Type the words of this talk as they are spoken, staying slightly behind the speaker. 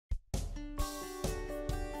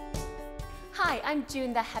Hi, I'm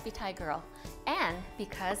June, the Happy Thai Girl. And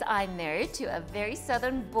because I'm married to a very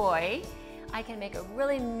southern boy, I can make a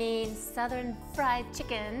really mean southern fried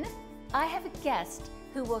chicken. I have a guest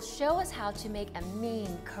who will show us how to make a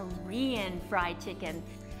mean Korean fried chicken.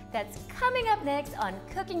 That's coming up next on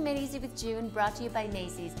Cooking Made Easy with June, brought to you by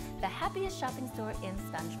Macy's, the happiest shopping store in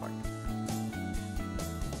Spanish Fork.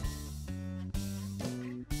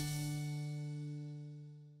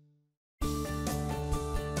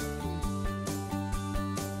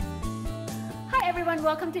 Hi everyone,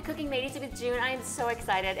 welcome to Cooking Made Easy with June. I am so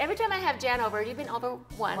excited. Every time I have Jan over, you've been over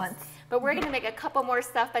once. But we're gonna make a couple more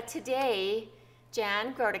stuff. But today,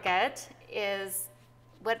 Jan Grodegat is,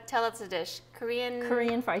 tell us the dish.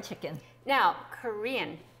 Korean fried chicken. Now,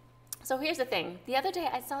 Korean. So here's the thing. The other day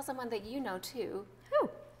I saw someone that you know too. Who?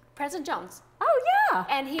 President Jones. Oh yeah.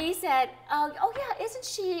 And he said, oh yeah, isn't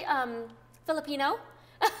she Filipino?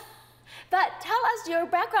 But tell us your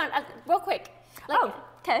background real quick.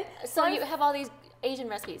 Okay. So you have all these Asian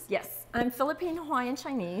recipes. Yes, I'm Filipino, Hawaiian,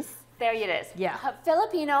 Chinese. There it is. Yeah.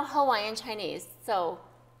 Filipino, Hawaiian, Chinese. So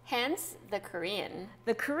hence the Korean.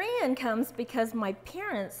 The Korean comes because my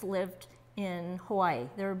parents lived in Hawaii.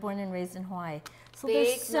 They were born and raised in Hawaii. So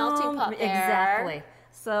Big melting pot there. Exactly.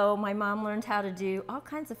 So my mom learned how to do all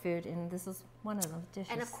kinds of food, and this is one of those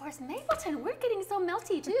dishes. And of course, Mapleton, we're getting so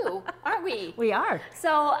melty too, aren't we? We are.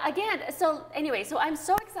 So again, so I'm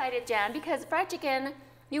so excited, Jan, because fried chicken,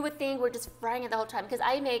 you would think we're just frying it the whole time, because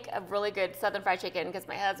I make a really good southern fried chicken because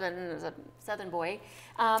my husband is a southern boy,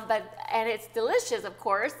 and it's delicious, of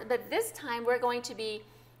course, but this time we're going to be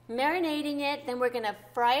marinating it, then we're gonna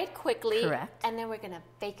fry it quickly. Correct. And then we're gonna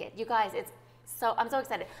bake it. You guys, I'm so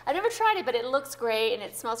excited. I've never tried it, but it looks great and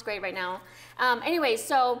it smells great right now. Anyway,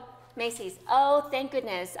 so Macy's, oh thank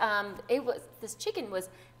goodness, this chicken was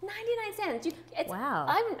 99 cents. Wow.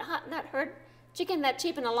 I've not heard chicken that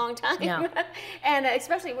cheap in a long time. No. And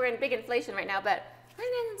especially we're in big inflation right now, but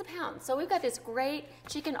 99 cents a pound. So we've got this great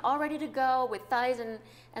chicken all ready to go with thighs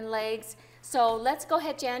and legs. So let's go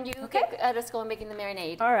ahead, Jan, let's go and making the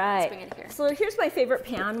marinade. All right. Let's bring it here. So here's my favorite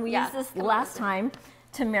pan. We used this last time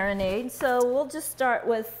to marinate. So we'll just start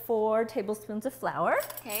with 4 tablespoons of flour.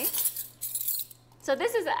 Okay. So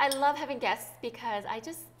I love having guests because I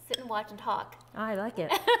just sit and watch and talk. I like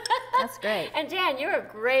it. That's great. And Jan, you're a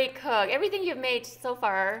great cook. Everything you've made so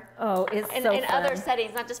far. Oh, it's so in fun. other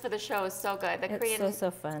settings, not just for the show, is so good. The Korean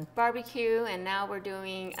so fun. barbecue, and now we're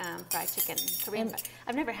doing fried chicken.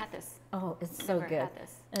 I've never had this. Oh, it's so good. Had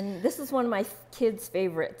this. And this is one of my kids'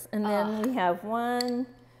 favorites. And then we have 1,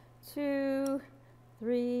 2,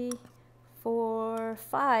 3, 4,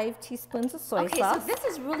 5 teaspoons of soy sauce. Okay, so this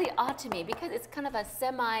is really odd to me because it's kind of a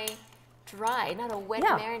semi-dry, not a wet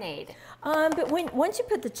marinade. But once you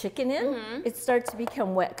put the chicken in, it starts to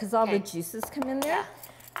become wet because all the juices come in there. Yeah.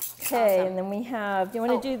 Okay, Awesome. and then we have, do you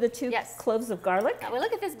want to do the 2 cloves of garlic? Well,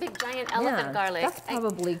 look at this big giant elephant garlic. That's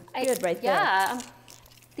probably good right there. Yeah.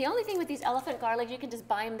 The only thing with these elephant garlic, you can just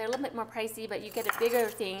buy them. They're a little bit more pricey, but you get a bigger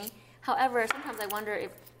thing. However, sometimes I wonder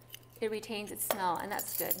if it retains its smell, and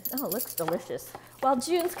that's good. Oh, it looks delicious. While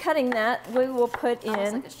June's cutting that, we will put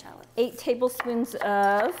in 8 tablespoons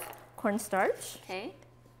of cornstarch. Okay,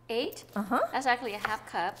 8? That's actually a half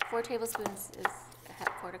cup. 4 tablespoons is a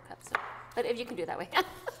quarter cup. So, but if you can do it that way.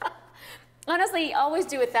 Honestly, always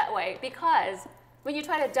do it that way, because when you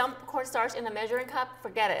try to dump cornstarch in a measuring cup,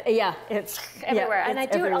 forget it. Yeah, it's everywhere. And I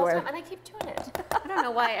do it all the everywhere. time, and I keep doing it. I don't know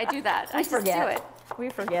why I do that. I just forget. do it. We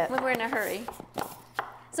forget. When we're in a hurry.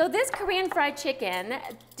 So this Korean fried chicken,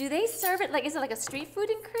 do they serve it is it like a street food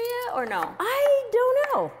in Korea or no? I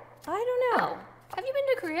don't know. Oh. Have you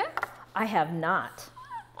been to Korea? I have not.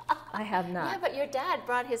 I have not. Yeah, but your dad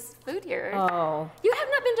brought his food here. Oh. You have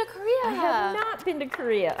not been to Korea. I have not been to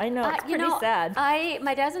Korea. I know, it's pretty sad.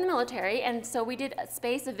 My dad's in the military, and so we did a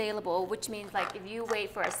space available, which means if you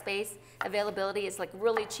wait for a space availability, it's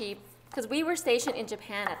really cheap, because we were stationed in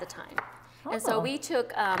Japan at the time. Oh. And so we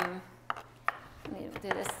took, let me do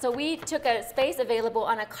this. So we took a space available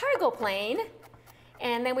on a cargo plane,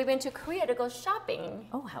 and then we went to Korea to go shopping.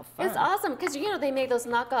 Oh, how fun. It's awesome, because they make those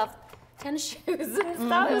knockoff tennis shoes and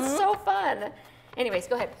stuff. It was so fun. Anyways,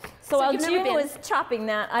 go ahead. So while June was chopping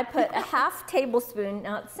that, I put a half tablespoon.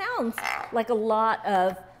 Now it sounds like a lot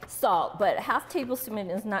of salt, but a half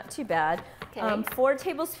tablespoon is not too bad. Okay. 4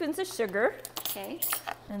 tablespoons of sugar. Okay.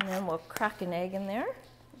 And then we'll crack an egg in there.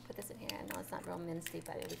 Put this in here. I know it's not real mincy,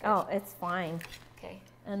 but it'll be good. Oh, it's fine. Okay.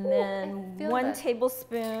 And then 1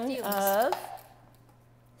 tablespoon of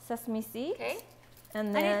sesame seeds. Okay.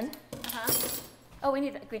 And then. Oh, we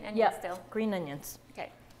need green onions still. Green onions.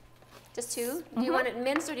 Okay. Just 2? Do you want it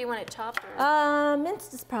minced or do you want it chopped? Or?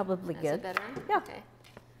 Minced is probably good. Is it better? Yeah. Okay.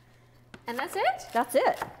 And that's it? That's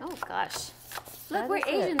it. Oh gosh. Look, we're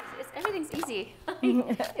Asians. Everything's easy.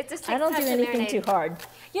 It just takes I don't do anything too hard.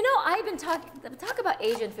 You know, I've been talk about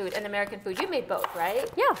Asian food and American food. You made both, right?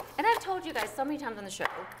 Yeah. And I've told you guys so many times on the show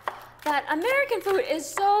that American food is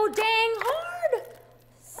so dang hard.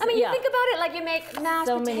 I mean, you think about it, like you make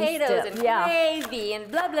mashed potatoes and gravy and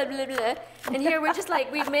blah, blah, blah, blah. And here we're just like,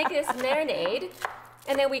 we make this marinade,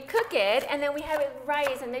 and then we cook it, and then we have it with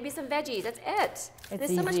rice and maybe some veggies. That's it.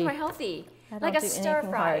 It's so much more healthy. Like a stir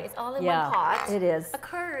fry. It's all in one pot. It is. A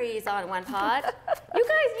curry is all in one pot. You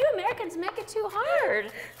guys, you Americans make it too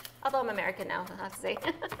hard. Although I'm American now, I have to say.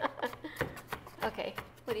 Okay,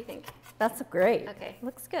 what do you think? That's great. Okay.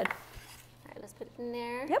 Looks good. All right, let's put it in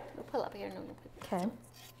there. Yep. We'll pull up here. No, Okay.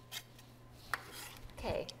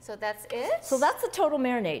 Okay, so that's it? So that's the total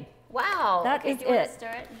marinade. Wow. That is do you want to stir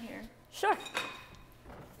it in here? Sure.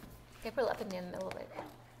 Okay, put it up in the middle of it.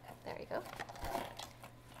 There you go.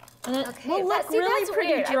 And it will look really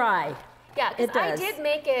pretty dry. Yeah, because I did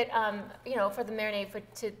make it, you know, for the marinade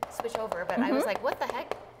to switch over, but I was like, what the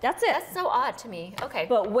heck? That's it. That's so odd to me. Okay.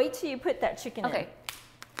 But wait till you put that chicken in. Okay.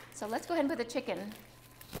 So let's go ahead and put the chicken.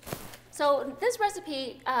 So this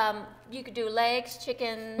recipe, you could do legs,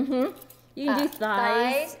 chicken. You can do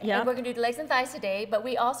thighs. Yeah. And we're going to do legs and thighs today, but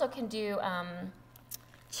we also can do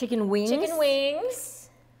chicken wings. Chicken wings.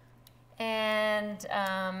 And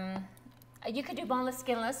you could do boneless,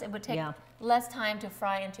 skinless. It would take less time to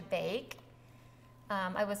fry and to bake.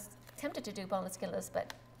 I was tempted to do boneless, skinless,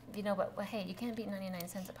 but you know what? Well, hey, you can't beat 99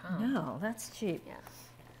 cents a pound. No, that's cheap. Yeah.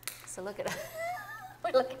 So look at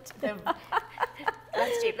we look at them.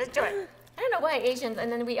 That's cheap. Let's do it. I don't know why Asians,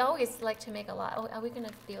 and then we always like to make a lot. Oh, are we going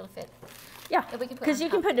to be able to fit? Yeah, because you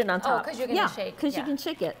can put it on top. Oh, because you're going to shake. Because you can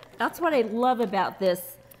shake it. That's what I love about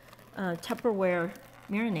this Tupperware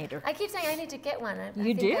marinator. I keep saying I need to get one. I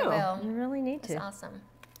you think do. I will. You really need to. It's awesome.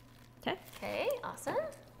 Okay. Okay, awesome.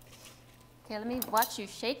 Okay, let me watch you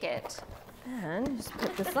shake it. And just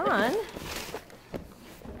put this on.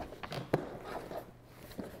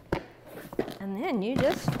 And then you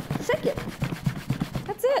just shake it.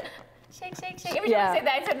 That's it. Shake, shake, shake. Every time I say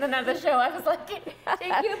that, I said in another show, I was like, shake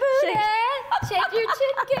your booty, shake your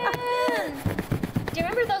chicken. Do you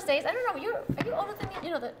remember those days? I don't know, are you older than me?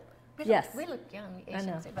 You know, we look young,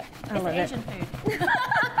 Asians, but it's Asian food.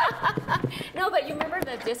 No, but you remember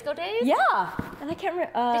the disco days? Yeah, and I can't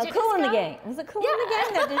remember. Cool in the Gang. Was it Cool in the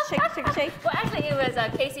Gang that did shake, shake, shake? Well, actually, it was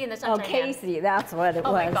Casey and the Sunshine Band. Oh, Casey, that's what it was.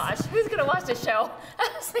 Oh my gosh, who's gonna watch this show?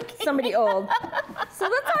 Somebody old. So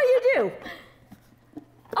that's all you do.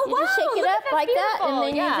 Oh, you just shake it up like that, and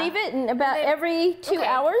then you leave it, and about every 2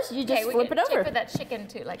 hours, you just flip it over. Check for that chicken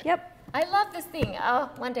too, like. Yep. I love this thing. Oh,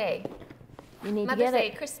 one day. You need Mother's to get Day,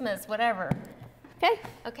 it. Christmas, whatever. Okay.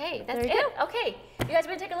 Okay, that's it. Okay, you guys are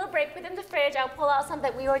gonna take a little break. Put it in the fridge. I'll pull out some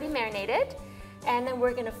that we already marinated, and then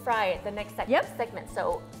we're gonna fry it the next segment.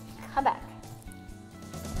 So come back.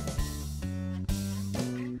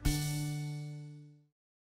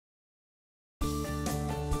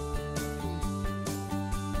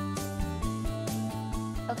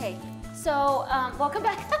 Okay, so welcome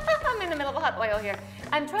back. I'm in the middle of a hot oil here.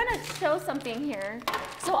 I'm trying to show something here.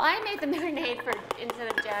 So I made the marinade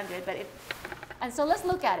instead of Jan did, and so let's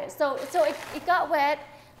look at it. So it got wet,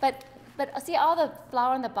 but see all the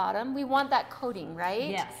flour on the bottom. We want that coating, right?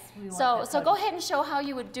 Yes. We want so that so go ahead and show how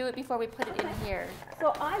you would do it before we put it in here.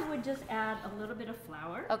 So I would just add a little bit of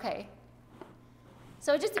flour. Okay.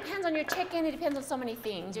 So it just depends on your chicken. It depends on so many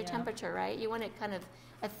things. Your temperature, right? You want it kind of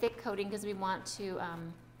a thick coating because we want to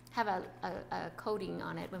have a coating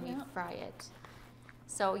on it when we fry it.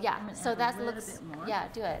 So yeah, so that looks,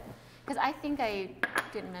 do it. Because I think I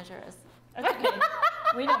didn't measure us. That's okay.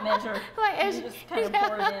 We don't measure. We just kind of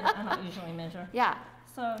pour it in. I don't usually measure. Yeah.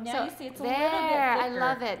 So now you see it's a little bit thicker. I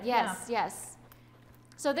love it. Yes, yes.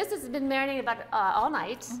 So this has been marinating about all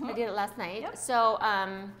night. I did it last night. Yep. So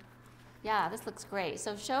yeah, this looks great.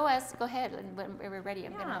 So show us, go ahead, and when we're ready,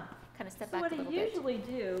 I'm gonna kind of step back a little bit. What I usually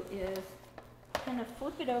do is kind of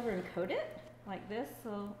flip it over and coat it like this.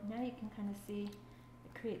 So now you can kind of see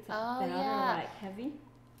it creates a batter like heavy.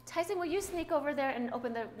 Tyson, will you sneak over there and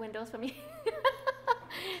open the windows for me?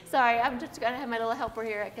 Sorry, I'm just gonna have my little helper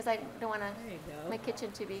here because I don't want my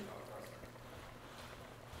kitchen to be.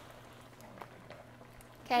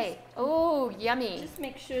 Okay. Oh, yummy. Just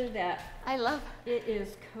make sure that it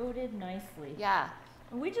is coated nicely. Yeah.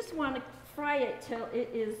 And we just want to fry it till it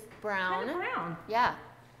is brown. Kind of brown. Yeah.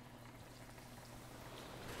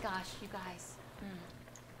 Gosh, you guys.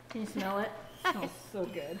 Can you smell it? It smells so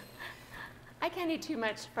good. I can't eat too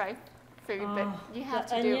much fried food, but you have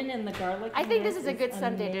to do. The onion and the garlic. I think this is a good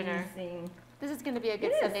Sunday dinner. Amazing. This is going to be a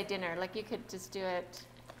good Sunday dinner. Like you could just do it.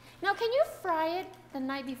 Now, can you fry it the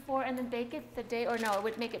night before and then bake it the day, or no, it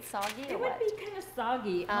would make it soggy or what? It would be kind of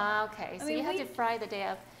soggy. Okay, so you have to fry the day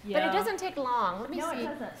of. Yeah. But it doesn't take long. Let me see. No, it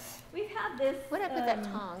doesn't. We've had this. Where did I put that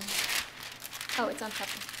tongue? Oh, it's on top.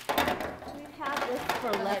 We've had this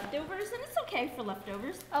for leftovers, and it's okay for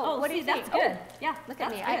leftovers. Oh, what do you think? That's good. Oh, yeah, look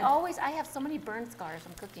at me. good. I have so many burn scars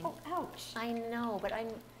from cooking. Oh, ouch. I know, but I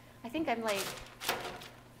think I'm like,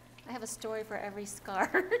 I have a story for every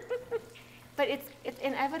scar. But it's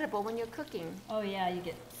inevitable when you're cooking. Oh yeah, you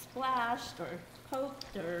get splashed or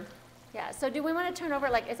poked or. Yeah. So do we want to turn over?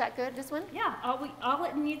 Like, is that good? This one? Yeah. All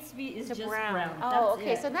it needs to be is just brown. Oh, That's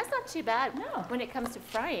okay. it. So that's not too bad. No. When it comes to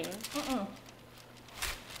frying.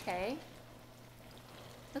 Okay.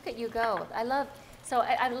 Look at you go. I love. So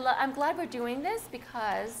I'm glad we're doing this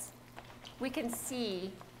because we can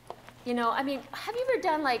see. You know, I mean, have you ever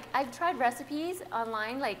done like I've tried recipes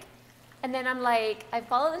online like. And then I'm like, I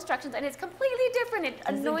follow the instructions, and it's completely different. It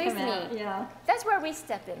annoys me. Yeah. That's where we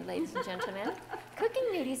step in, ladies and gentlemen. Cooking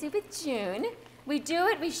Made Easy with June. We do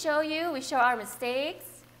it, we show you, we show our mistakes,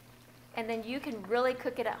 and then you can really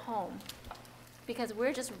cook it at home. Because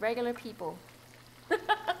we're just regular people. We're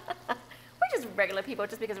just regular people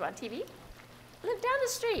just because we're on TV. Live down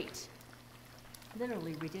the street.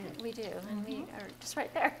 Literally, we do. We do, and we are just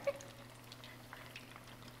right there.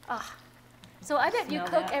 Ah. So I bet you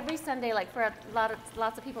cook every Sunday, like for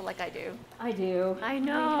lots of people, like I do. I do. I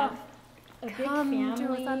know. A big Come family.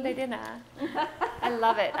 to a Sunday dinner. I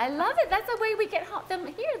love it. I love it. That's the way we get them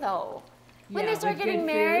here, though. When they start getting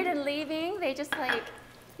married and leaving, they just like,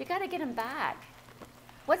 you got to get them back.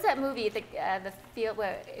 What's that movie? The field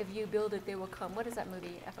where if you build it, they will come. What is that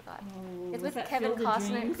movie? I forgot. Oh, it's with Kevin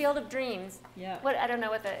Costner. Field of Dreams. Yeah. What I don't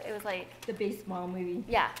know what it was like. The baseball movie.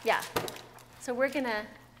 Yeah, yeah. So we're gonna.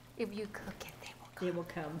 If you cook it, they will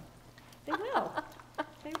come. They will.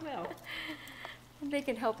 They will. They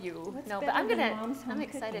can help you. What's no, but I'm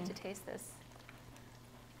excited to taste this.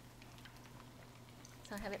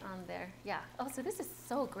 So I have it on there. Yeah. Oh, so this is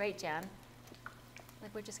so great, Jan.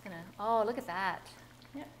 Like we're just gonna. Oh, look at that.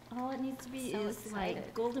 Yeah. All it needs to be So is excited.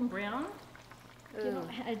 like golden brown. You know,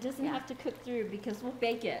 it doesn't have to cook through because we'll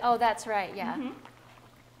bake it. Oh, that's right. Yeah.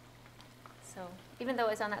 So even though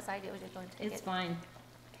it's on that side, it was just going to take it. It's fine.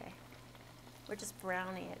 Okay. We're just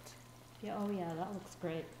browning it. Yeah, oh yeah, that looks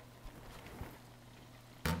great.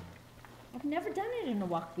 I've never done it in a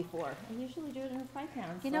wok before. I usually do it in a fry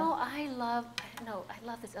pan. You know, I love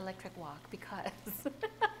this electric wok because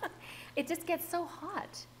it just gets so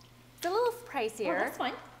hot. It's a little pricier. Oh, that's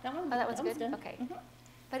fine. That one. Oh, that one's good? done. Okay.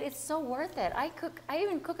 But it's so worth it. I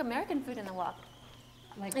even cook American food in the wok.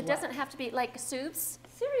 Like it doesn't have to be like soups.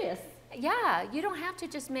 Serious? Yeah, you don't have to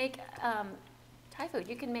just make Thai food.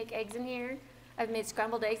 You can make eggs in here. I've made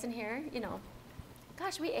scrambled eggs in here, you know.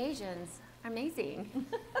 Gosh, we Asians are amazing.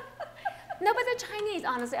 No, but the Chinese,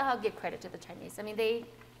 honestly, I'll give credit to the Chinese. I mean, they,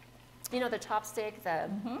 you know, the chopstick,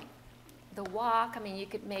 the wok, I mean, you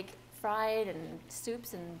could make fried and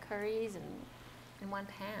soups and curries and in one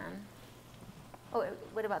pan. Oh,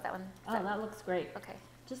 what about that one? Oh, that looks great. Okay.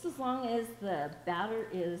 Just as long as the batter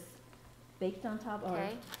is baked on top or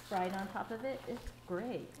fried on top of it, it's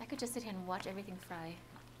great. I could just sit here and watch everything fry.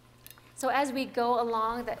 So as we go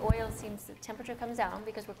along, the temperature comes down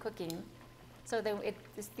because we're cooking. So then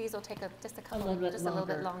these will take just a little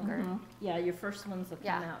bit longer. Yeah, your first ones will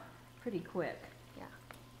come out pretty quick. Yeah.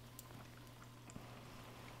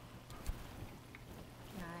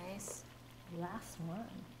 Nice. Last one.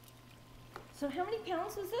 So how many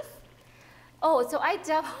pounds was this? Oh, so I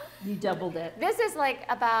doubled. You doubled it. This is like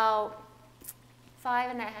about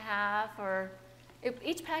 5.5, or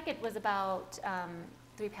each packet was about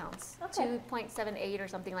 3 pounds, 2.78 or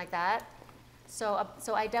something like that. So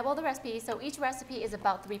I doubled the recipe. So each recipe is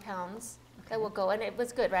about 3 pounds that will go, and it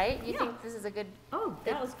was good, right? You think this is a good? Oh,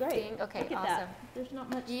 that was great. Thing? Okay, Look at awesome. That. There's not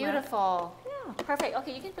much. Beautiful. Left. Yeah. Perfect.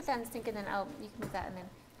 Okay, you can put that in the sink, and then you can put that, and then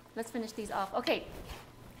let's finish these off. Okay.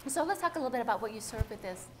 So let's talk a little bit about what you serve with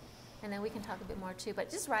this, and then we can talk a bit more too. But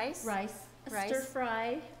just rice. Rice. Stir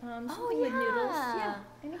fry. With yeah. noodles. Yeah.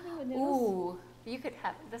 Anything with noodles. Ooh, you could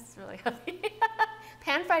have. This is really healthy.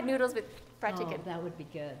 Pan fried noodles with fried chicken. Oh, that would be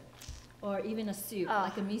good. Or even a soup,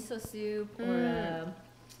 like a miso soup, or a,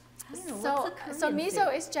 I don't know, what's a Korean so miso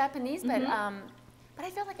soup? is Japanese, but I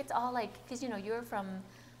feel like it's all like, because you know you're from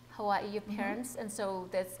Hawaii, your parents, and so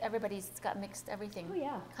everybody's got mixed everything. Oh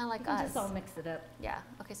yeah, kind of like us. us. Just all mix it up. Yeah.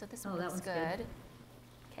 Okay, so this one that looks one's good.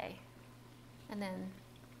 Okay, and then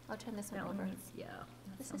I'll turn this one over.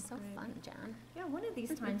 This is so fun, Jan. Yeah, one of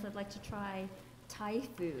these times I'd like to try Thai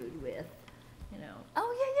food with, you know.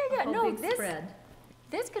 Oh yeah. A whole big spread.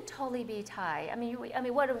 This could totally be Thai. I mean,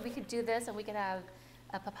 what we could do this, and we could have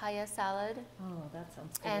a papaya salad. Oh, that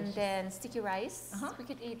sounds delicious. And then sticky rice.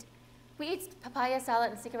 We eat papaya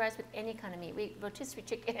salad and sticky rice with any kind of meat. We eat rotisserie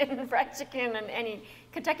chicken, fried chicken, and any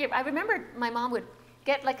Kentucky. I remember my mom would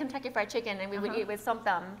get like Kentucky Fried Chicken, and we would eat with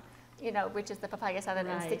somtam, you know, which is the papaya salad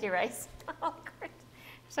and sticky rice. Oh, great.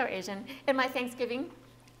 So Asian. In my Thanksgiving,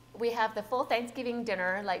 we have the full Thanksgiving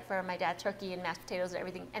dinner, like for my dad, turkey and mashed potatoes and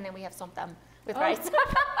everything, and then we have somtam with rice.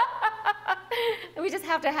 And we just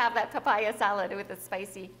have to have that papaya salad with the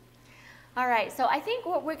spicy. All right, so I think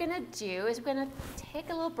what we're gonna do is we're gonna take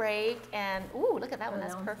a little break and, ooh, look at that one,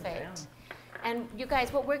 that's perfect. And you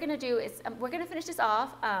guys, what we're gonna do is we're gonna finish this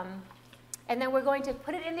off, and then we're going to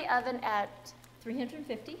put it in the oven at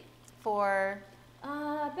 350 for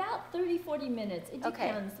about 30-40 minutes. It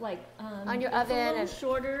depends. Like on your it's oven, a little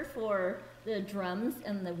shorter for the drums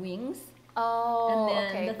and the wings. Oh, and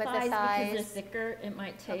then okay. the But thighs, the thighs, because they're thicker, it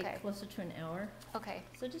might take closer to an hour. Okay.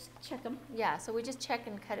 So just check them. Yeah. So we just check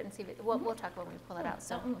and cut it and see if it. We'll talk when we pull it out.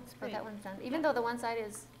 So that one looks great. that one's done. Even though the one side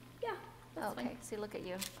is. Yeah. That's okay. fine. See, look at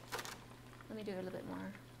you. Let me do a little bit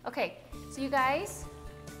more. Okay. So you guys,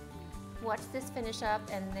 watch this finish up,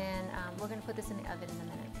 and then we're gonna put this in the oven in a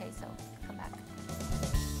minute. Okay. So come back.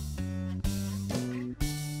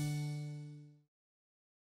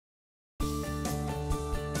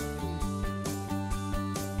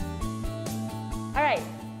 All right.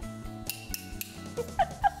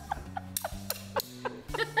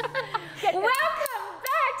 Welcome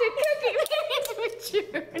back to Cooking with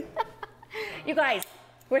June. You guys,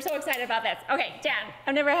 we're so excited about this. Okay, Jan,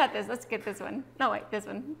 I've never had this. Let's get this one. No, wait, this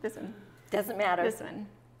one. Doesn't matter. This one.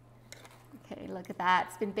 Okay, look at that.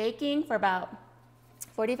 It's been baking for about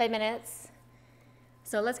 45 minutes.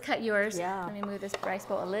 So let's cut yours. Yeah. Let me move this rice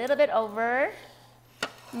bowl a little bit over.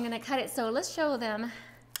 I'm gonna cut it, so let's show them.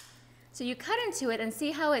 So you cut into it and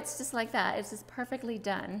see how it's just like that. It's just perfectly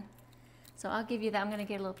done. So I'll give you that. I'm gonna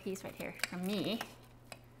get a little piece right here from me.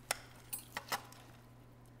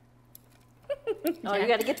 Oh, you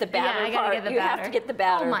got to get the batter I gotta part. get the you batter. have to get the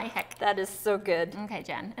batter. Oh my heck. That is so good. Okay,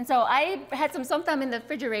 Jen. And so I had some somtam in the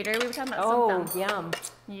refrigerator. We were talking about somtam. Oh, yum.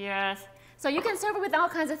 Yes. So you can serve it with all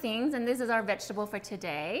kinds of things, and this is our vegetable for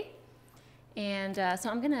today. And so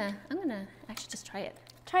I'm gonna actually just try it.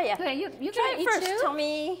 Try it. Okay, you Try can it first. too? Tell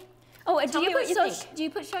me. Oh, and Tell me what you think. do you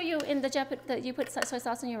put shoyu in that you put soy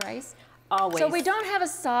sauce in your rice? Always. So we don't have a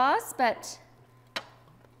sauce, but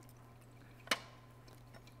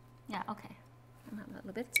yeah, okay. I'm having a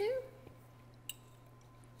little bit too.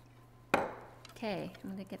 Okay, I'm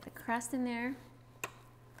gonna get the crust in there.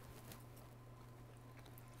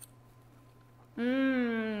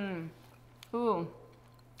 Mmm. Ooh.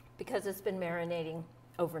 Because it's been marinating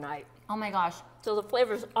overnight. Oh my gosh. So the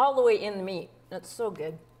flavor's all the way in the meat. That's so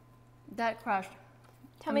good. That crust.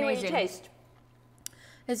 Tell me what you taste.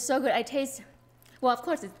 It's so good. I taste, well, of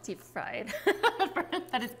course it's deep fried,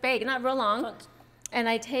 but it's baked, not real long. And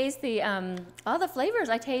I taste the all the flavors.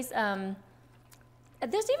 I taste there's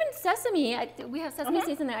even sesame. We have sesame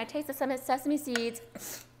seeds in there. I taste the sesame seeds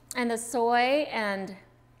and the soy, and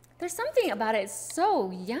there's something about it. It's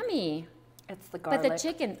so yummy. It's the garlic. But the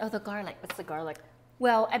chicken, oh, the garlic. It's the garlic.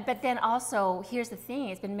 Well, but then also, here's the thing.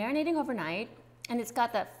 It's been marinating overnight, and it's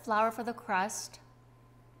got that flour for the crust.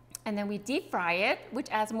 And then we deep fry it, which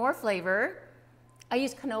adds more flavor. I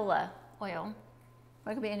use canola oil,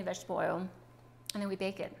 or it could be any vegetable oil. And then we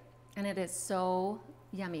bake it. And it is so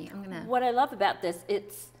yummy. I'm gonna. What I love about this,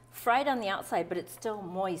 it's fried on the outside, but it's still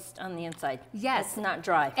moist on the inside. Yes. It's not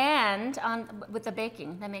dry. And with the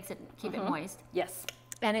baking, that makes it keep it moist. Yes.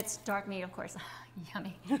 And it's dark meat, of course.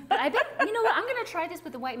 Yummy. But I bet, you know what, I'm gonna try this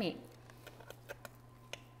with the white meat.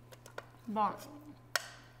 Bon.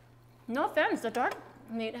 No offense, the dark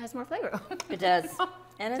meat has more flavor. It does.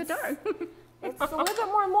 And it's dark. It's a little bit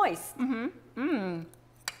more moist. You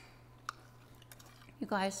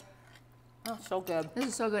guys, Oh, so good. this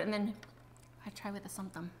is so good. And then I try with the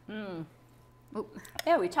somtam. Oh.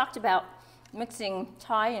 Yeah, we talked about mixing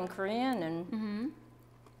Thai and Korean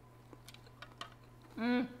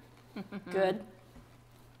and good.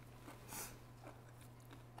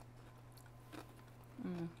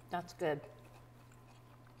 That's good.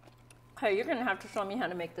 Hey, you're gonna have to show me how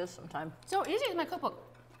to make this sometime. So easy is my cookbook.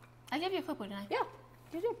 I gave you a cookbook, didn't I? Yeah,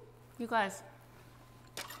 you do. You guys,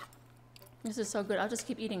 this is so good. I'll just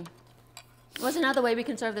keep eating. What's another way we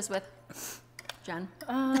can serve this with, Jen?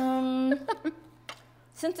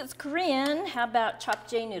 Since it's Korean, how about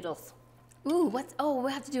chapchae noodles? Ooh, we'll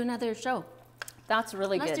have to do another show. That's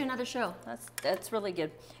really Let's good. do another show. That's really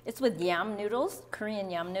good. It's with yam noodles,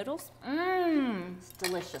 Korean yam noodles. It's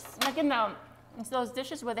delicious. Like in it's those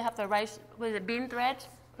dishes where they have the rice with the bean thread.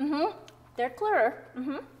 They're clearer.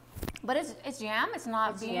 But But it's yam. It's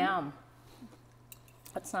not It's bean. yam.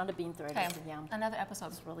 It's not a bean thread. Okay, It's a yam. another episode.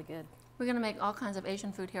 It's really good. We're gonna make all kinds of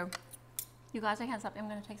Asian food here. You guys, I can't stop. I'm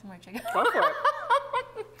gonna take some more chicken. Go for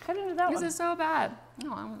it. Cut into that This one. is so bad.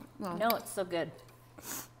 No, well. No, it's so good.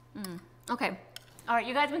 Okay. All right,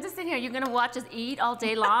 you guys want to sit here. You're gonna watch us eat all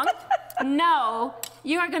day long? No,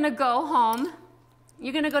 you are gonna go home.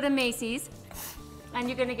 You're gonna go to Macy's, and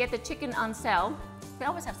you're gonna get the chicken on sale. They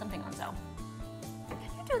always have something on sale.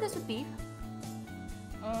 Can you do this with beef?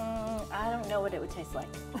 I don't know what it would taste like.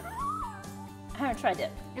 I haven't tried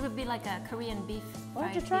it. It would be like a Korean beef. Why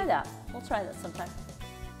don't you fried try beef. that? We'll try that sometime.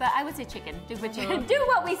 But I would say chicken. Do what you do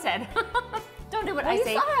what we said. Don't do what I you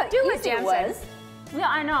say. saw how Do what easy it Jan was. said. Yeah,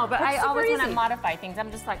 I know, but It's I super always want to easy. modify things.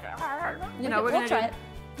 I'm just like, you know, We'll gonna try do- it.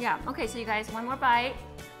 Yeah. Okay, so you guys, one more bite.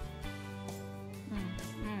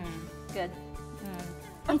 Good.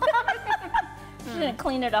 Just gonna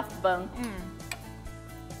clean it off the bone.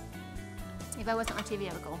 If I wasn't on TV,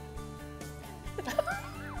 I would go.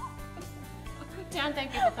 Jan,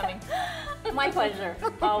 thank you for coming. My pleasure,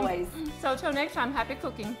 always. So till next time, happy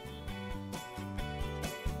cooking.